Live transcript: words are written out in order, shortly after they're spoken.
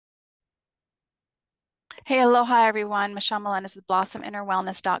Hey, aloha everyone. Michelle Melendez with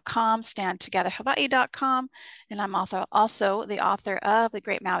blossominnerwellness.com, standtogetherhawaii.com, and I'm also the author of The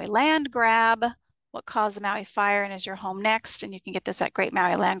Great Maui Land Grab, What Caused the Maui Fire and Is Your Home Next? And you can get this at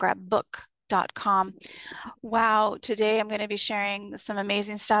greatmauilandgrabbook.com. Wow, today I'm going to be sharing some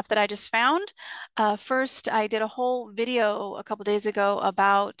amazing stuff that I just found. First, I did a whole video a couple days ago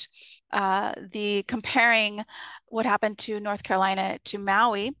about the comparing what happened to North Carolina to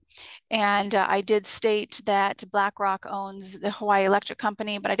Maui. And I did state that Blackrock owns the Hawaii Electric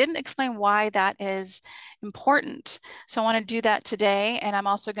Company, but I didn't explain why that is important. So I want to do that today. And I'm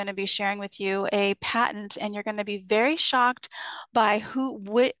also going to be sharing with you a patent, and you're going to be very shocked by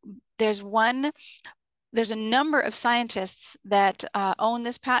there's a number of scientists that own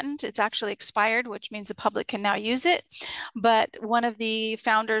this patent. It's actually expired, which means the public can now use it. But one of the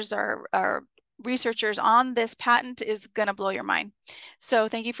founders or researchers on this patent is going to blow your mind. So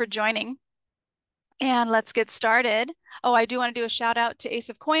thank you for joining. And let's get started. Oh, I do want to do a shout out to Ace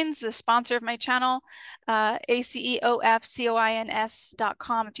of Coins, the sponsor of my channel,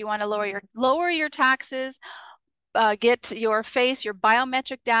 ACEOFCOINS.com. If you want to lower your taxes, get your face, your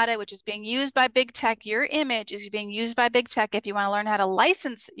biometric data, which is being used by big tech. Your image is being used by big tech. If you want to learn how to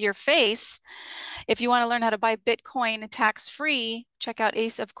license your face, if you want to learn how to buy Bitcoin tax-free, check out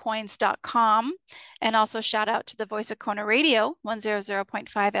aceofcoins.com. And also shout out to the Voice of Kona Radio, 100.5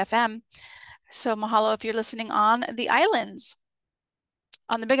 FM. So mahalo if you're listening on the islands,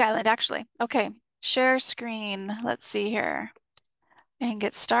 on the Big Island, actually. Okay, share screen. Let's see here and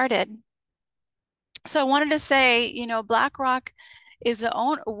get started. So I wanted to say, BlackRock is the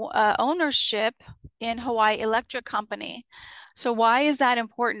ownership in Hawaii Electric Company. So why is that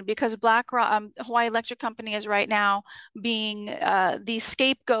important? Because BlackRock, Hawaii Electric Company is right now being the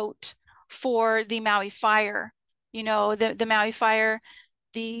scapegoat for the Maui fire. The Maui fire,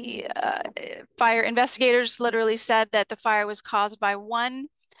 the fire investigators literally said that the fire was caused by one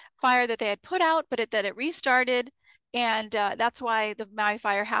fire that they had put out, but that it restarted. And that's why the Maui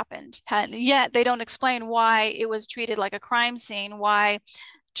fire happened. And yet they don't explain why it was treated like a crime scene, why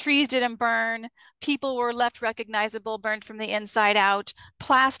trees didn't burn, people were left recognizable, burned from the inside out,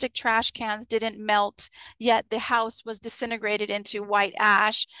 plastic trash cans didn't melt, yet the house was disintegrated into white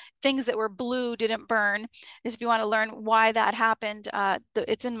ash, things that were blue didn't burn. If you want to learn why that happened,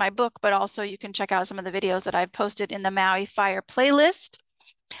 it's in my book, but also you can check out some of the videos that I've posted in the Maui Fire playlist.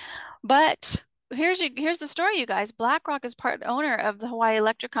 But here's the story, you guys. BlackRock is part owner of the Hawaii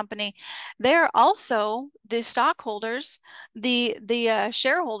Electric Company. They're also the stockholders, the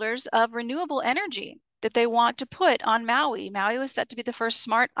shareholders of renewable energy that they want to put on Maui. Maui was set to be the first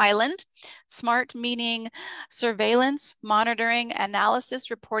smart island. Smart meaning surveillance, monitoring,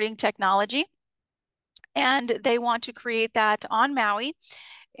 analysis, reporting technology. And they want to create that on Maui.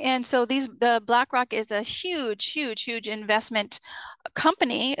 And so the BlackRock is a huge, huge, huge investment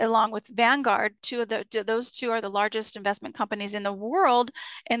company, along with Vanguard. Those two are the largest investment companies in the world,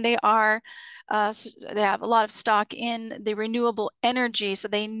 and they have a lot of stock in the renewable energy. So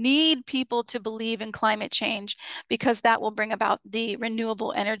they need people to believe in climate change because that will bring about the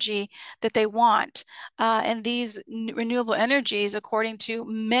renewable energy that they want. And these renewable energies, according to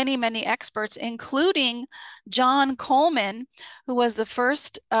many, many experts, including John Coleman, who was the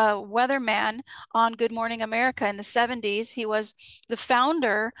first weatherman on Good Morning America in the 70s. He was the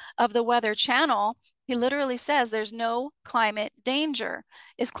founder of the Weather Channel. He literally says there's no climate danger.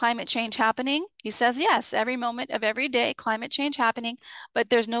 Is climate change happening? He says yes, every moment of every day, climate change happening, but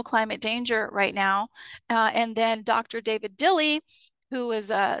there's no climate danger right now. And then Dr. David Dilley, who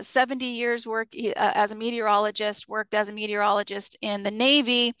is 70 years as a meteorologist, worked as a meteorologist in the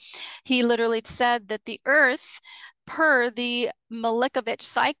Navy. He literally said that the Earth, per the Milankovitch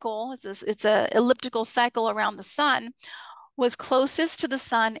cycle, it's a elliptical cycle around the sun, was closest to the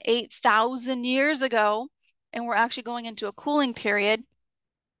sun 8,000 years ago, and we're actually going into a cooling period.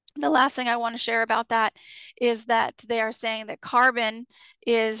 The last thing I want to share about that is that they are saying that carbon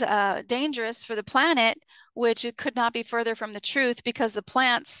is dangerous for the planet, which it could not be further from the truth because the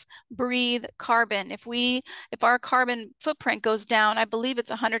plants breathe carbon. If our carbon footprint goes down, I believe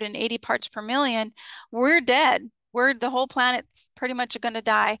it's 180 parts per million, we're dead. The whole planet's pretty much going to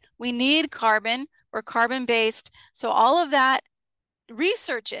die. We need carbon. We're carbon-based. So all of that,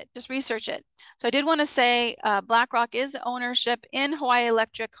 just research it. So I did want to say BlackRock is ownership in Hawaii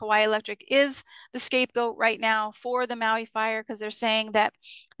Electric. Hawaii Electric is the scapegoat right now for the Maui fire because they're saying that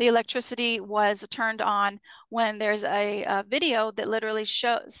the electricity was turned on when there's a video that literally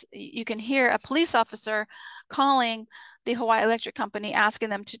shows, you can hear a police officer calling the Hawaii Electric Company asking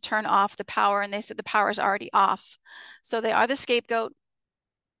them to turn off the power, and they said the power is already off. So they are the scapegoat.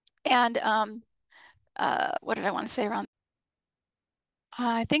 And what did I want to say around?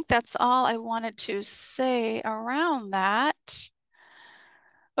 I think that's all I wanted to say around that.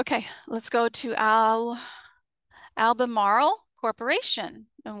 Okay, let's go to Albemarle Corporation.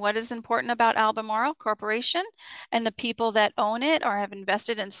 And what is important about Albemarle Corporation and the people that own it or have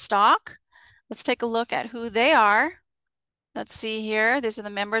invested in stock? Let's take a look at who they are. Let's see here. These are the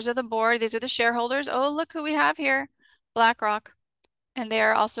members of the board. These are the shareholders. Oh, look who we have here. Blackrock. And they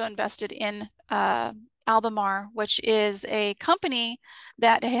are also invested in Albemarle, which is a company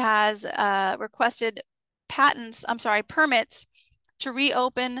that has requested permits to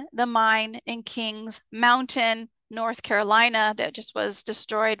reopen the mine in Kings Mountain, North Carolina, that just was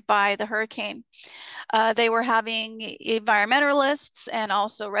destroyed by the hurricane. They were having environmentalists and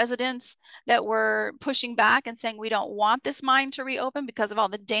also residents that were pushing back and saying, we don't want this mine to reopen because of all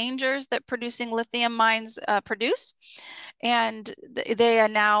the dangers that producing lithium mines produce. And they are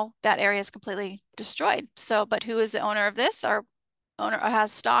now, that area is completely destroyed. So, but who is the owner of this? Our owner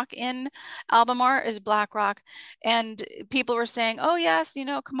has stock in Albemarle is Blackrock. And people were saying, oh yes,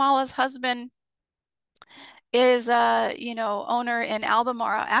 Kamala's husband is owner in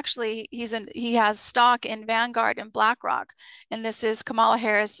Albemarle. Actually, he has stock in Vanguard and Blackrock. And this is Kamala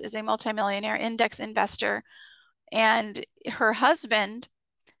Harris is a multimillionaire index investor. And her husband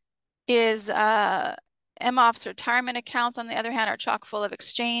is Emhoff's retirement accounts, on the other hand, are chock full of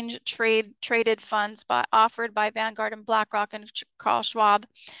traded funds offered by Vanguard and Blackrock and Carl Schwab.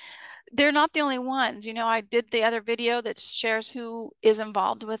 They're not the only ones. I did the other video that shares who is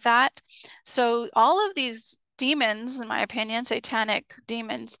involved with that. So all of these demons, in my opinion, satanic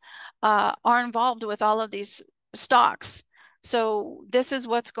demons, are involved with all of these stocks. So this is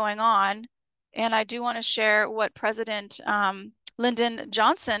what's going on. And I do want to share what President Lyndon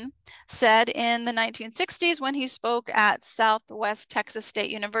Johnson said in the 1960s when he spoke at Southwest Texas State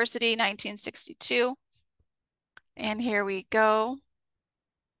University, 1962. And here we go.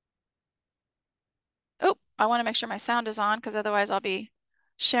 Oh, I want to make sure my sound is on because otherwise I'll be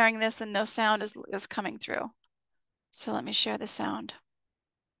sharing this and no sound is coming through. So let me share the sound.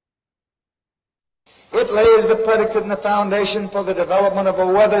 It lays the predicate and the foundation for the development of a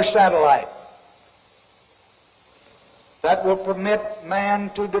weather satellite that will permit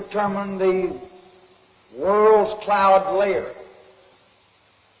man to determine the world's cloud layer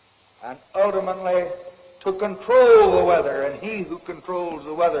and ultimately to control the weather, and he who controls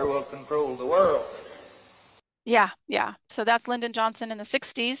the weather will control the world. Yeah. So that's Lyndon Johnson in the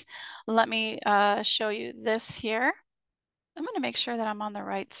 60s. Let me show you this here. I'm going to make sure that I'm on the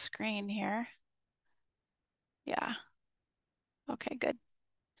right screen here. Yeah. Okay, good.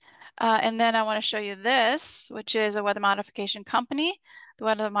 And then I want to show you this, which is a weather modification company. The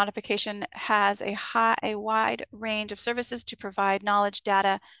weather modification has a wide range of services to provide knowledge,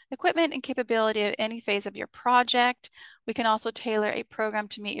 data, equipment, and capability at any phase of your project. We can also tailor a program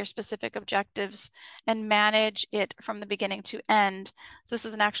to meet your specific objectives and manage it from the beginning to end. So this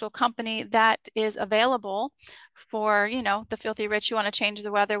is an actual company that is available for, the filthy rich who want to change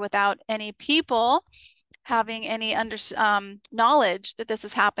the weather without any people having any knowledge that this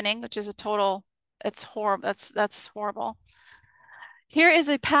is happening, which is it's horrible. That's horrible. Here is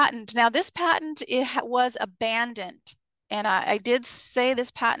a patent. Now this patent, was abandoned. And I did say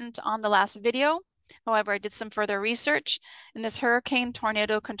this patent on the last video. However, I did some further research and this hurricane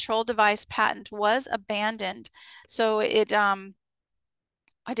tornado control device patent was abandoned. So I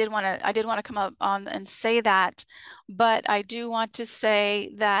did want to come up on and say that, but I do want to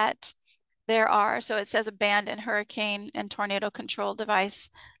say that so it says abandoned hurricane and tornado control device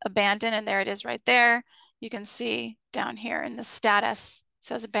abandoned, and there it is right there. You can see down here in the status, it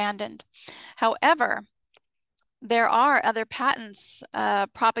says abandoned. However, there are other patents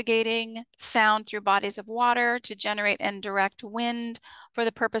propagating sound through bodies of water to generate indirect wind for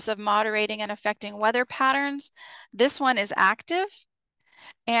the purpose of moderating and affecting weather patterns. This one is active,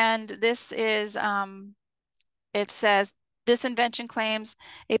 and this is, it says, this invention claims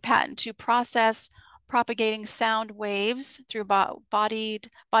a patent to process propagating sound waves through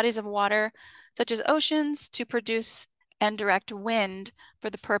bodies of water, such as oceans, to produce indirect wind for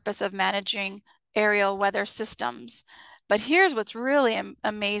the purpose of managing aerial weather systems. But here's what's really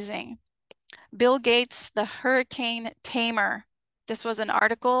amazing. Bill Gates, the hurricane tamer. This was an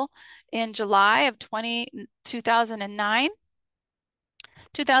article in July of 2009.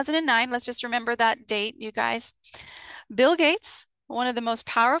 2009, let's just remember that date, you guys. Bill Gates, one of the most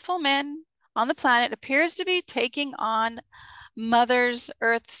powerful men on the planet, appears to be taking on Mother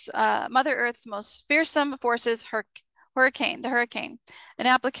Earth's most fearsome forces, the hurricane. An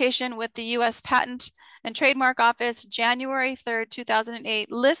application with the U.S. Patent and Trademark Office, January 3rd,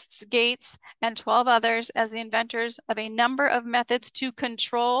 2008, lists Gates and 12 others as the inventors of a number of methods to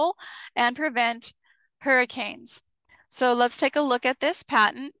control and prevent hurricanes. So let's take a look at this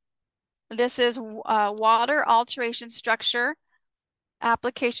patent. This is water alteration structure,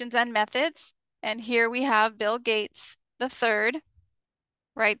 applications and methods. And here we have Bill Gates the third,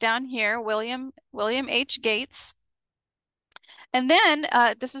 right down here, William H. Gates. And then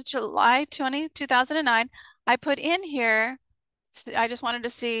this is July 20, 2009. I put in here, I just wanted to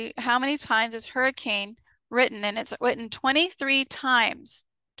see how many times is hurricane written, and it's written 23 times.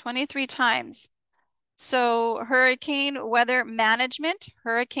 23 times. So hurricane weather management,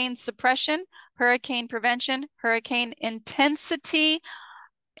 hurricane suppression, hurricane prevention, hurricane intensity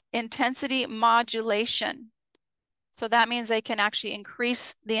modulation. So that means they can actually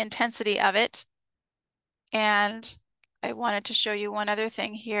increase the intensity of it. And I wanted to show you one other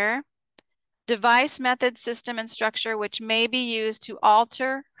thing here. Device, method, system, and structure which may be used to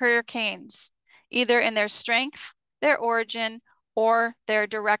alter hurricanes, either in their strength, their origin, or their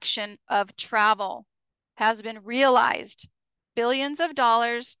direction of travel, has been realized. Billions of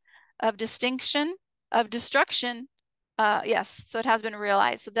dollars of destruction. Yes, so it has been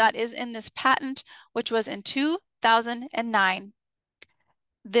realized. So that is in this patent, which was in 2009.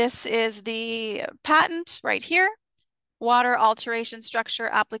 This is the patent right here. Water alteration structure,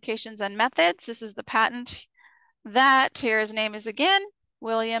 applications, and methods. This is the patent. That here, his name is again,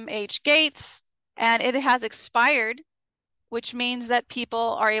 William H. Gates, and it has expired, which means that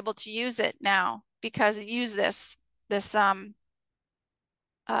people are able to use it now because it used this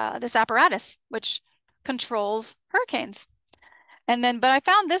apparatus, which controls hurricanes. And then, but I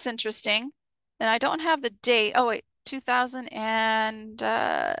found this interesting, and I don't have the date. Oh wait, 2000 and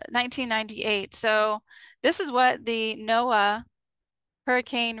 1998. So this is what the NOAA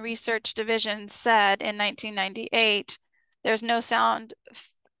Hurricane Research Division said in 1998. There's no sound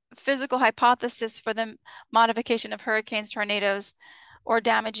physical hypothesis for the modification of hurricanes, tornadoes, or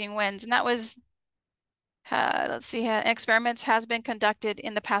damaging winds. And that was, let's see, experiments has been conducted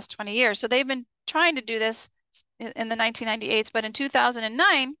in the past 20 years. So they've been trying to do this in the 1998s, but in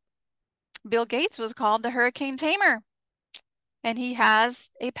 2009, Bill Gates was called the Hurricane Tamer, and he has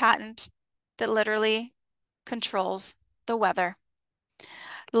a patent that literally controls the weather.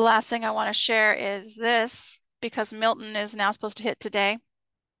 The last thing I want to share is this, because Milton is now supposed to hit today.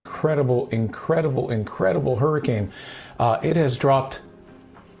 Incredible, incredible, incredible hurricane. It has dropped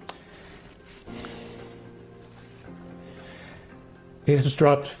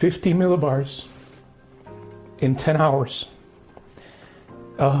 50 millibars in 10 hours.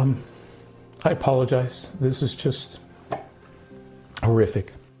 I apologize. This is just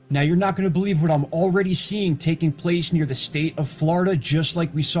horrific. Now, you're not going to believe what I'm already seeing taking place near the state of Florida, just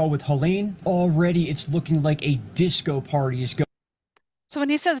like we saw with Helene. Already, it's looking like a disco party is going. So when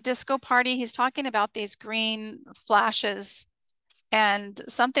he says disco party, he's talking about these green flashes, and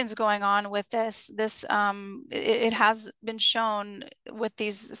something's going on with this. It has been shown with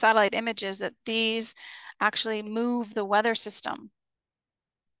these satellite images that these actually move the weather system.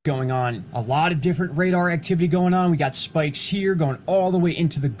 Going on. A lot of different radar activity going on. We got spikes here going all the way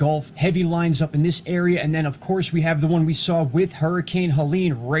into the Gulf. Heavy lines up in this area. And then, of course, we have the one we saw with Hurricane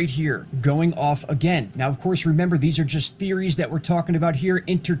Helene right here going off again. Now, of course, remember, these are just theories that we're talking about here.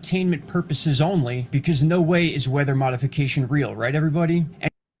 Entertainment purposes only, because no way is weather modification real. Right, everybody?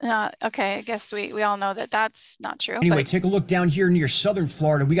 Okay, I guess we all know that that's not true. Anyway, take a look down here near southern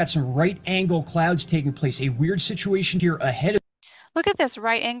Florida. We got some right angle clouds taking place. A weird situation here ahead of. Look at this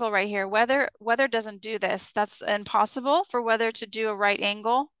right angle right here. Weather doesn't do this. That's impossible for weather to do a right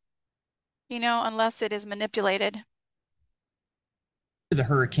angle, you know, unless it is manipulated. The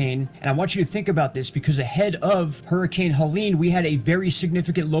hurricane, and I want you to think about this because ahead of Hurricane Helene, we had a very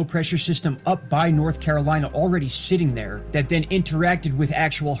significant low pressure system up by North Carolina already sitting there that then interacted with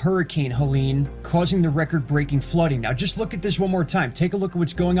actual Hurricane Helene, causing the record-breaking flooding. Now just look at this one more time. Take a look at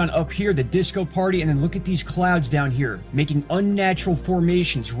what's going on up here, the disco party, and then look at these clouds down here making unnatural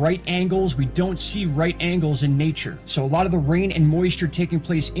formations, right angles. We don't see right angles in nature. So a lot of the rain and moisture taking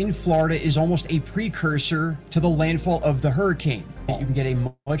place in Florida is almost a precursor to the landfall of the hurricane. You can get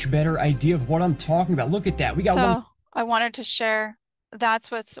a much better idea of what I'm talking about. Look at that. We got one. I wanted to share.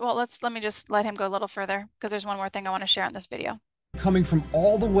 That's what's, well, let me just let him go a little further because there's one more thing I want to share in this video. Coming from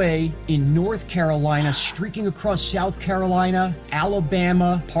all the way in North Carolina, streaking across South Carolina,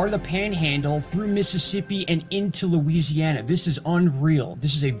 Alabama, part of the Panhandle, through Mississippi, and into Louisiana. This is unreal.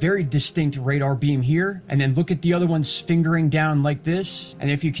 This is a very distinct radar beam here. And then look at the other ones fingering down like this. And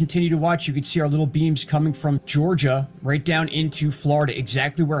if you continue to watch, you can see our little beams coming from Georgia right down into Florida,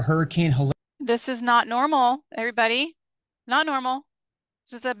 exactly where Hurricane Helene. This is not normal, everybody. Not normal.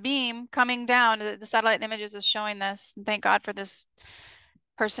 This is a beam coming down. The satellite images is showing this. Thank God for this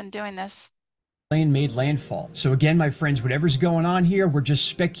person doing this. Plane made landfall. So again, my friends, whatever's going on here, we're just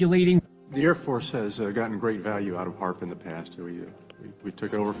speculating. The Air Force has gotten great value out of HARP in the past. We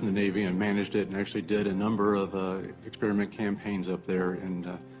took it over from the Navy and managed it and actually did a number of experiment campaigns up there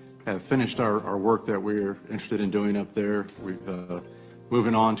and have finished our work that we're interested in doing up there. We've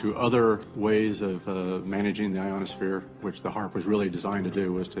moving on to other ways of managing the ionosphere, which the HARP was really designed to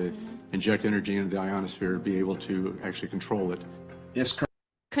do, was to inject energy into the ionosphere to be able to actually control it. Yes,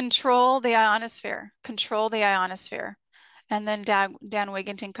 Control the ionosphere. Control the ionosphere. And then Dan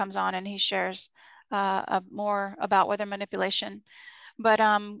Wigginton comes on and he shares more about weather manipulation. But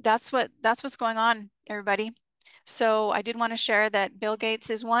that's what's going on, everybody. So I did want to share that Bill Gates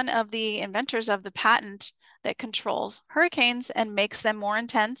is one of the inventors of the patent that controls hurricanes and makes them more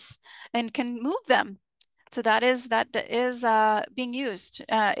intense and can move them. So that is being used.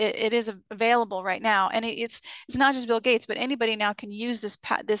 It is available right now, and it's not just Bill Gates, but anybody now can use this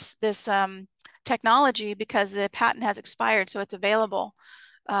technology because the patent has expired, so it's available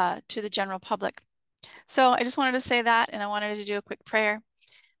to the general public. So I just wanted to say that, and I wanted to do a quick prayer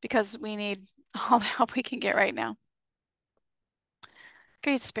because we need all the help we can get right now.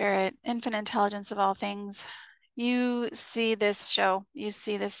 Great Spirit, infinite intelligence of all things, you see this show, you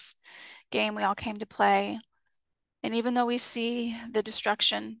see this game we all came to play. And even though we see the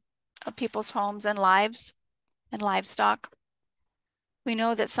destruction of people's homes and lives and livestock, we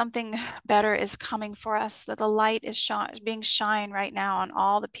know that something better is coming for us, that the light is being shined right now on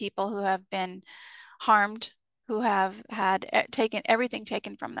all the people who have been harmed, who have had everything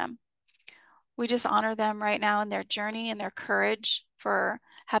taken from them. We just honor them right now in their journey and their courage for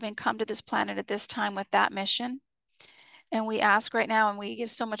having come to this planet at this time with that mission. And we ask right now, and we give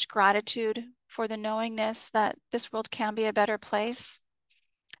so much gratitude for the knowingness that this world can be a better place.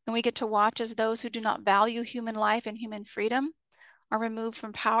 And we get to watch as those who do not value human life and human freedom are removed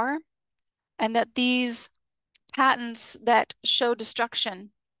from power. And that these patents that show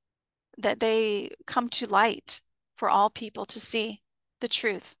destruction, that they come to light for all people to see the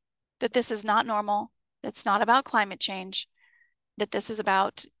truth, that this is not normal, it's not about climate change, that this is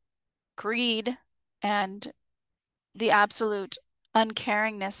about greed and the absolute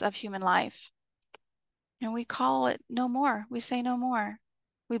uncaringness of human life. And we call it no more. We say no more.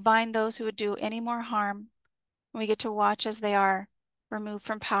 We bind those who would do any more harm. We get to watch as they are removed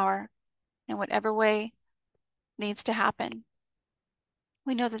from power in whatever way needs to happen.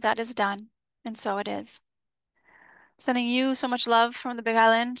 We know that that is done, and so it is. Sending you so much love from the Big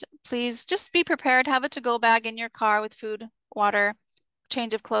Island. Please just be prepared. Have a to-go bag in your car with food, water,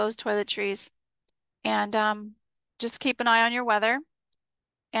 change of clothes, toiletries, and just keep an eye on your weather.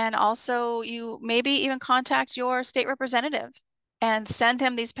 And also, you maybe even contact your state representative and send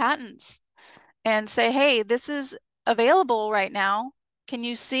him these patents and say, hey, this is available right now. Can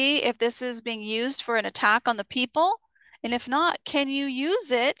you see if this is being used for an attack on the people? And if not, can you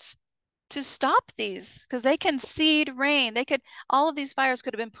use it to stop these? Because they can seed rain. All of these fires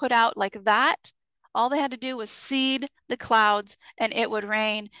could have been put out like that. All they had to do was seed the clouds and it would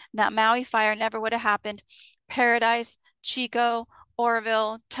rain. That Maui fire never would have happened. Paradise, Chico,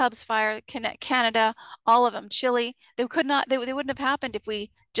 Oroville, Tubbs Fire, Canada, all of them, Chile, they wouldn't have happened if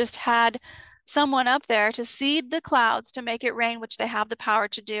we just had someone up there to seed the clouds to make it rain, which they have the power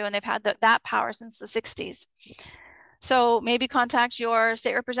to do, and they've had that power since the 60s. So maybe contact your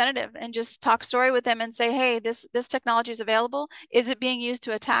state representative and just talk story with them and say, hey, this technology is available. Is it being used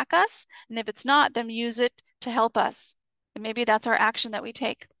to attack us? And if it's not, then use it to help us. And maybe that's our action that we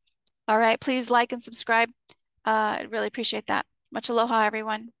take. All right, please like and subscribe. I'd really appreciate that. Much aloha,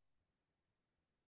 everyone.